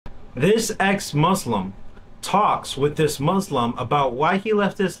This ex-Muslim talks with this Muslim about why he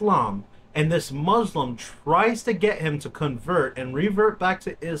left Islam, and this Muslim tries to get him to convert and revert back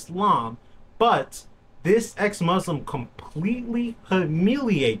to Islam, but this ex-Muslim completely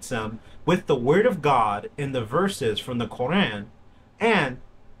humiliates him with the word of God in the verses from the Quran, and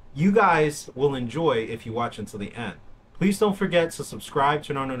you guys will enjoy if you watch until the end. Please don't forget to subscribe,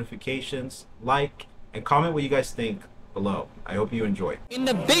 turn on notifications, like, and comment what you guys think below. I hope you enjoy. In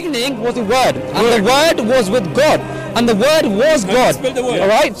the beginning was the Word, and the Word was with God, and the Word was God. All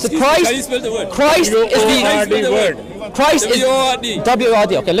right. So Christ, can you spell the word? Christ is the word. Christ is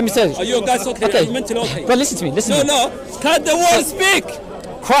W-O-R-D. Okay, let me say. Are you guys okay? Okay. Okay. But listen to me. Listen. No, to me. no. Can the word speak?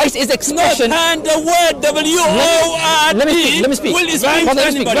 Christ is expression. Can the word W-O-R-D? Let me speak. Will it speak to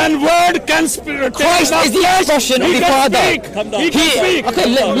anybody? When word can speak, Christ is the expression of the Father. He can speak. Okay,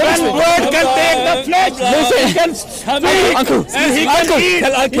 let me when speak. word can take the flesh, he can speak. Uncle, And he can eat.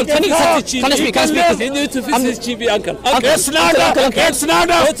 Uncle, can I speak? Can I speak? You need to fix his GB, uncle. It's not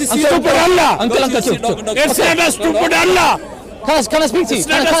a stupid Allah. Uncle, It's not a stupid Allah. Can I speak to you? It's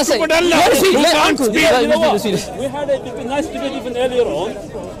not a stupid Allah. Let me speak. You can't Uncle, speak. You know what? We had a nice debate even earlier on.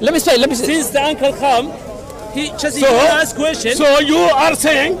 Let me say. Since the uncle come, he asked question. So you are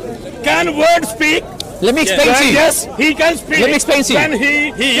saying, can word speak? Let me explain to you. Yes, he can speak. Let me explain to you. Can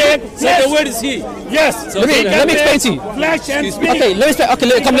he take So the word is he. Yes. So let me explain to you. Flesh and speak. Okay, let me explain. Okay,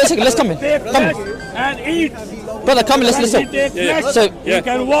 let's come in. Take Come flesh in. and eat. Brother, come in, let's He talk. take flesh, So- he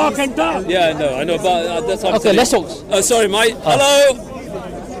can walk and talk. Yeah, I know, but that's what I'm Okay, saying. let's talk. Sorry, mate.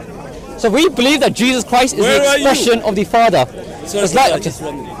 Hello. So we believe that Jesus Christ is Where the are you? expression of the Father. Sorry, It's brother, like just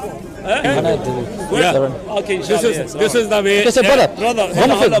one minute. Yeah. Okay, This is the way. Just say, brother. Brother, One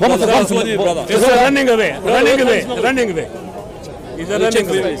thing. brother. It's running away. He's running away. Brother,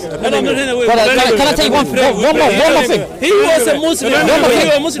 can I tell you one more thing? He was a Muslim.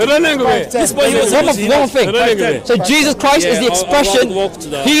 Running away. This boy, he was a One Muslim. more thing. Running away. So Jesus Christ is the expression.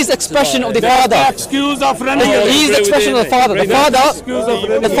 He's the expression of the Father. Excuse of running away. He's the expression of the Father.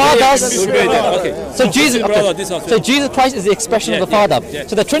 The Father's. Okay. So Jesus, brother, this is so Jesus Christ is the expression of the Father.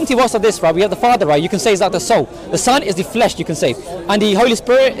 So the Trinity works of this, right? We have the Father, right? You can say is like the soul. The Son is the flesh, you can say, and the Holy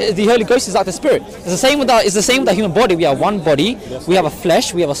Spirit, the Holy Ghost is like the Spirit. It's the same with the human body. We have one body, we have a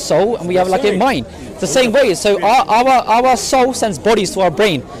flesh, we have a soul, and we have like a mind. It's the same way. So our soul sends bodies to our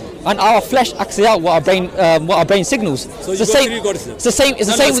brain, and our flesh acts out what our brain signals. So It's you the got same. three goddesses? It's the same. It's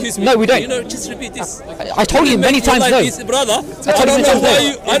the same. excuse me. No, we don't. You know, just repeat this. I told you many times no. Brother, I I don't know why no.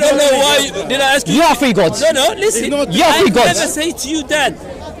 you. I don't know why. Did I ask you? You are three gods. No, listen. You are I three gods. never say to you that.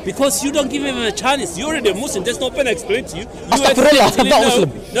 Because you don't give him a chance. You're already a Muslim. There's no point to explain to you. Astaghfirullah, I'm not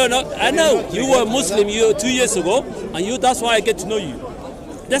Muslim. No, I know. You were Muslim 2 years ago, and that's why I get to know you.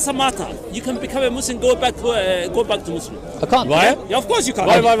 That's a matter. You can become a Muslim, go back to Muslim. I can't. Why? Yeah, of course you can.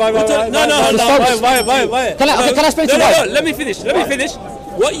 Why? No. Can I explain to you why? Let me finish.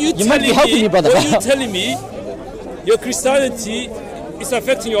 What You might be helping me, brother. What you telling me, your Christianity is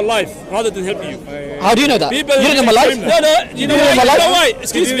affecting your life rather than helping you. How do you know that? People You don't know my life? No. You know know my life? why?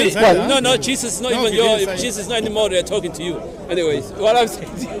 Excuse me. What? No. Jesus is not even Jesus is not anymore. They're talking to you. Anyways, what I'm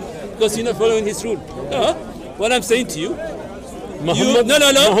saying to you, because you're not following his rule. No. What I'm saying to you.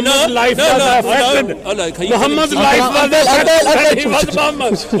 Muhammad's life was affected. Muhammad's life was affected. He was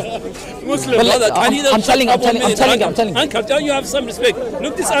Muhammad. Muslim. I'm telling you. Uncle, don't you have some respect?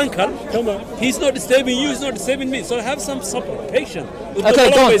 Look, this uncle. Come on. He's not disturbing you. He's not disturbing me. So have some patience. Okay,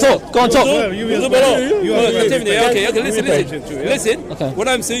 go on, talk. Okay, listen. Okay. What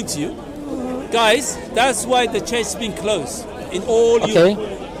I'm saying to you, guys, that's why the church is being closed in all Okay.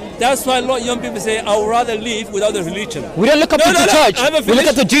 Europe. That's why a lot of young people say, I would rather live without a religion. We don't look up to the church. We look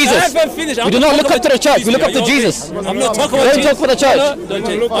up to Jesus. I haven't finished. We do not look up to the church. We look up to Jesus. I'm not talking about Don't Jesus. talk for the church.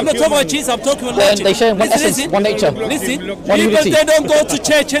 I'm not talking about Jesus. I'm talking about logic. They share one essence, one nature. Listen, One people, unity. they don't go to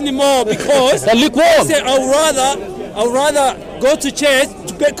church anymore because They're lukewarm. they say, I would rather go to church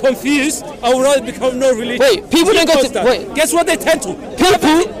to get confused. I would rather become no religion. Wait, people don't go to. Wait, Guess what they tend to?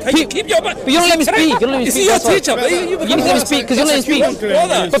 Can you keep your. But you don't let me speak. You don't let me Is speak. he your that's why. teacher? You need to let me speak because you don't let me speak.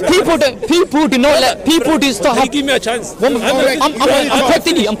 Brother. But people do not let people do stop. Can you give me a chance? I'm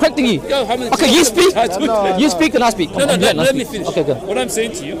correcting you. I'm correcting you. Yo, how many Okay, you times- speak. No. You speak and I speak. No, let me finish. Okay, good. What I'm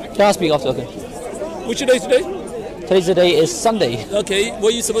saying to you, Can I speak after? Okay. which day today? Today's day is Sunday Okay,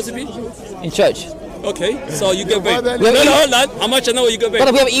 where you supposed to be? in church. Okay, so you get paid. have No, evening- hold on. How much I know you get paid?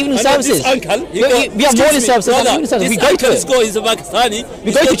 Brother, we have evening I know this services. uncle, We have morning excuse me, services, we have brother, evening services. We this go to uncle it. is go, he's a Pakistani.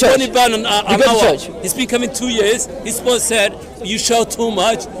 We go to church. 20 pound an We go to hour. church. He's been coming 2 years. His boss said, you shout too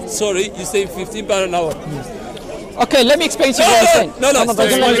much. Sorry, you say 15 pound an hour. Okay, let me explain to you what I'm saying. No.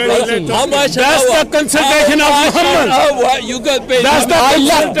 How much? That's the consultation of Muhammad. You got paid. That's the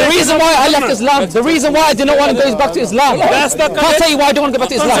The reason why I left Islam, the reason why I did not want to go back to Islam. That's the Can't tell you why I don't want to go back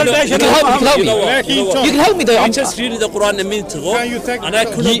to Islam. You can help me. You can help me though. I just read the Quran a minute ago, and I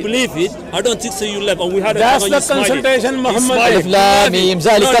couldn't believe it. I don't think so. You left, and we had a That's the consultation Muhammad. ألف لام ميم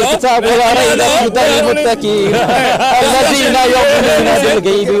ذلك الكتاب لا ريب فيه هدى للمتقين الذين يؤمنون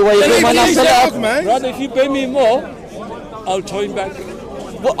بالغيب ويقيمون الصلاة. Brother, if you pay me more, I'll join back.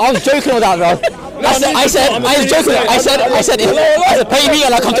 Well, I was joking with that, bro. I was joking. I said, pay me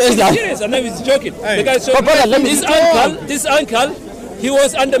and I'll come to Islam. Serious, I know he's joking. The guy said, But brother, let me this uncle, he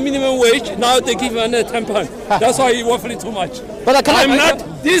was under minimum wage. Now they give him another £10. That's why he waffling too much. But I'm not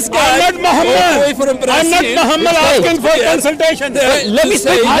this guy. I'm not Muhammad. I'm not Muhammad asking for consultation. Let me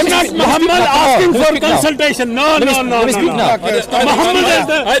speak. I'm not Muhammad asking for consultation. No. Let me speak now.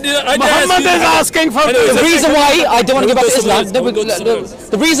 Muhammad is asking for The reason why I don't want to go back to Islam.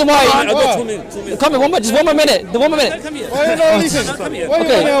 The reason why. Come here, just one more minute. Why you not listening? Why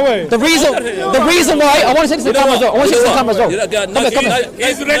you running away? The reason why I want to take the camera as well. I want to take the camera as well. Come here.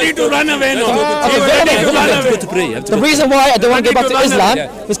 He's ready to run away now. The reason why I don't want to go back to Islam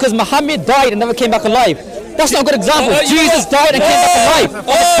is because Muhammad died and never came back alive. That's not a good example. Jesus died and came back alive.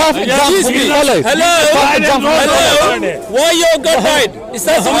 Perfect example for me to follow. Why your God died? Is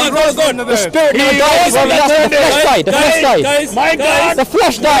that the way your God? The spirit never died. The flesh died. The flesh died. My God. The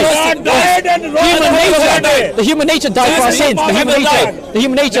flesh died. God died and rose. The human nature died for our sins. The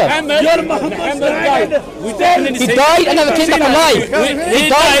human nature. Your Muhammad died. He died and never came back alive. He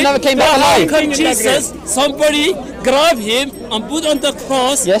died and never came back alive. How can Jesus, somebody grab him and put on the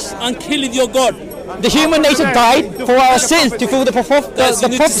cross and kill your God? The human nature died for our sins to fulfill the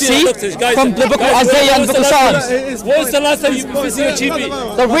prophecy from the book of Isaiah and the book of Psalms. When was the last time you visited your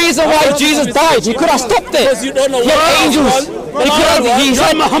GP? The reason why Jesus died, he could have stopped it. Because you don't know He had angels. He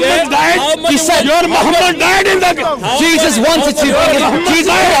said Muhammad died. He said Your Muhammad died in the. Jesus wanted to bring his,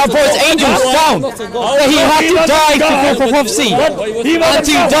 Jesus could have brought his angels down. But he had to die to fulfill prophecy. He had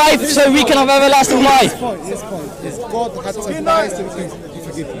to die so we can have everlasting life. God had to die to forgive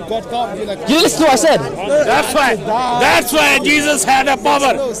you. God can't be like. You listen to what I said. That's why Jesus had a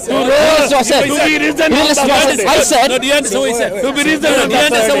power to Listen to what I said. be risen. You listen to what I said. I said. No, the answer what he said. To be risen. The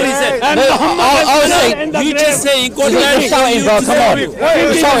answer what he said. And I was saying. You just saying God You're died for shouting, you bro. to Come on. save you.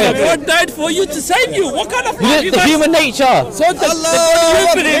 You're shouting. God died for you to save you. What kind of The human nature. So the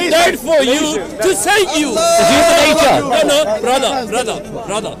God died for you to save you. The human nature. No,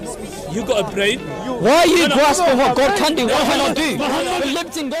 brother. You got a brain. Why are you grasping what God can do? What cannot do? We're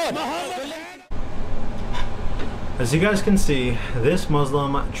limiting God. As you guys can see, this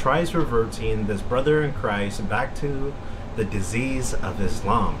Muslim tries reverting this brother in Christ back to the disease of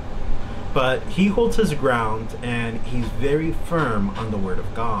Islam. But he holds his ground and he's very firm on the word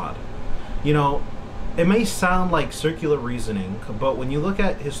of God. You know, it may sound like circular reasoning, but when you look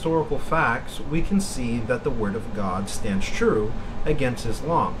at historical facts, we can see that the word of God stands true against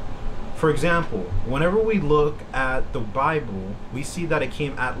Islam. For example, whenever we look at the Bible, we see that it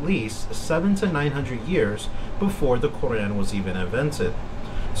came at least 700 to 900 years before the Quran was even invented.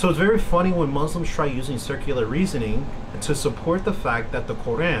 So it's very funny when Muslims try using circular reasoning to support the fact that the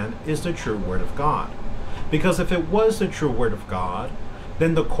Quran is the true word of God. Because if it was the true word of God,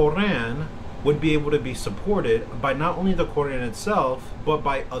 then the Quran would be able to be supported by not only the Quran itself, but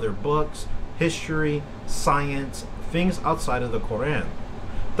by other books, history, science, things outside of the Quran.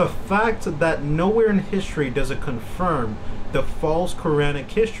 The fact that nowhere in history does it confirm the false Quranic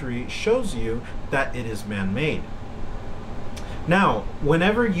history shows you that it is man-made. Now,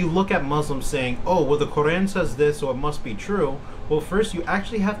 whenever you look at Muslims saying, oh, well, the Quran says this, so it must be true, well, first you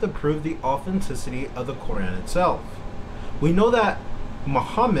actually have to prove the authenticity of the Quran itself. We know that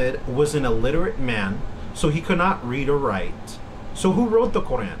Muhammad was an illiterate man, so he could not read or write. So who wrote the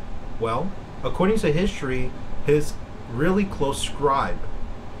Quran? Well, according to history, his really close scribe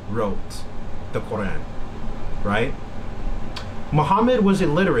wrote the Quran, right? Muhammad was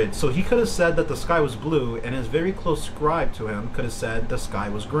illiterate, so he could have said that the sky was blue, and his very close scribe to him could have said the sky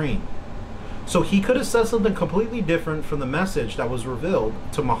was green. So he could have said something completely different from the message that was revealed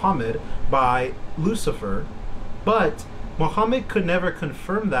to Muhammad by Lucifer, but Muhammad could never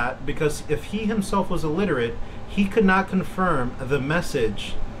confirm that, because if he himself was illiterate, he could not confirm the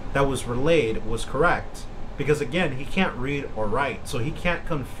message that was relayed was correct. Because again, he can't read or write, so he can't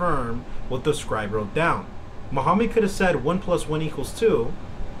confirm what the scribe wrote down. Muhammad could have said 1 + 1 = 2,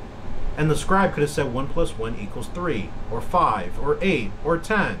 and the scribe could have said 1 + 1 = 3, or 5, or 8, or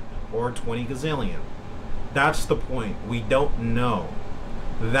 10, or 20 gazillion. That's the point. We don't know.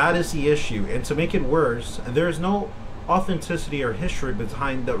 That is the issue. And to make it worse, there is no authenticity or history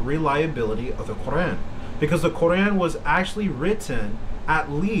behind the reliability of the Quran, because the Quran was actually written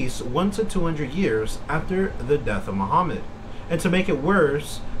at least 100 to 200 years after the death of Muhammad. And to make it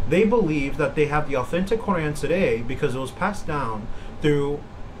worse, they believe that they have the authentic Quran today because it was passed down through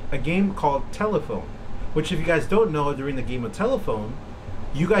a game called Telephone, which, if you guys don't know, during the game of Telephone,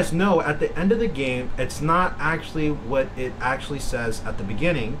 you guys know at the end of the game, it's not actually what it actually says at the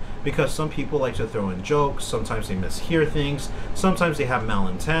beginning, because some people like to throw in jokes, sometimes they mishear things, sometimes they have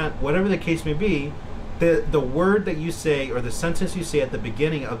malintent, whatever the case may be. The word that you say or the sentence you say at the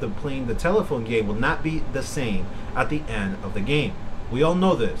beginning of playing the telephone game will not be the same at the end of the game. We all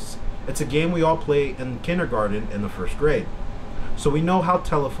know this. It's a game we all play in kindergarten in the first grade. So we know how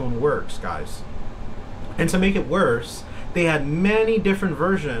telephone works, guys. And to make it worse, they had many different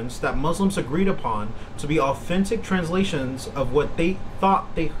versions that Muslims agreed upon to be authentic translations of what they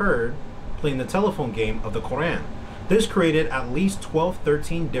thought they heard playing the telephone game of the Quran. This created at least 12,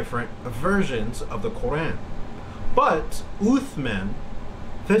 13 different versions of the Quran. But Uthman,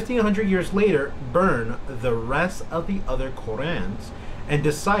 1500 years later, burned the rest of the other Qurans and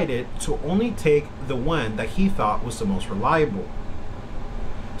decided to only take the one that he thought was the most reliable.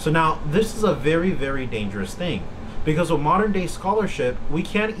 So now, this is a very, very dangerous thing, because with modern day scholarship, we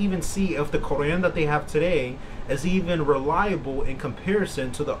can't even see if the Quran that they have today is even reliable in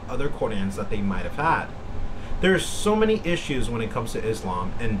comparison to the other Qurans that they might have had. There's so many issues when it comes to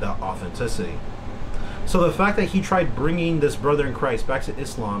Islam and the authenticity. So the fact that he tried bringing this brother in Christ back to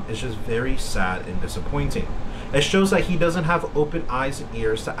Islam is just very sad and disappointing. It shows that he doesn't have open eyes and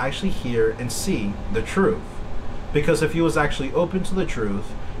ears to actually hear and see the truth. Because if he was actually open to the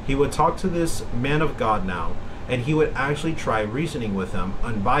truth, he would talk to this man of God now, and he would actually try reasoning with him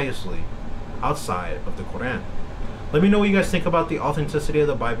unbiasedly outside of the Quran. Let me know what you guys think about the authenticity of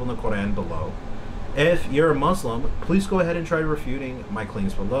the Bible and the Quran below. If you're a Muslim, please go ahead and try refuting my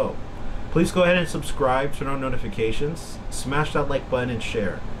claims below. Please go ahead and subscribe, turn on notifications, smash that like button and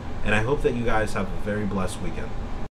share. And I hope that you guys have a very blessed weekend.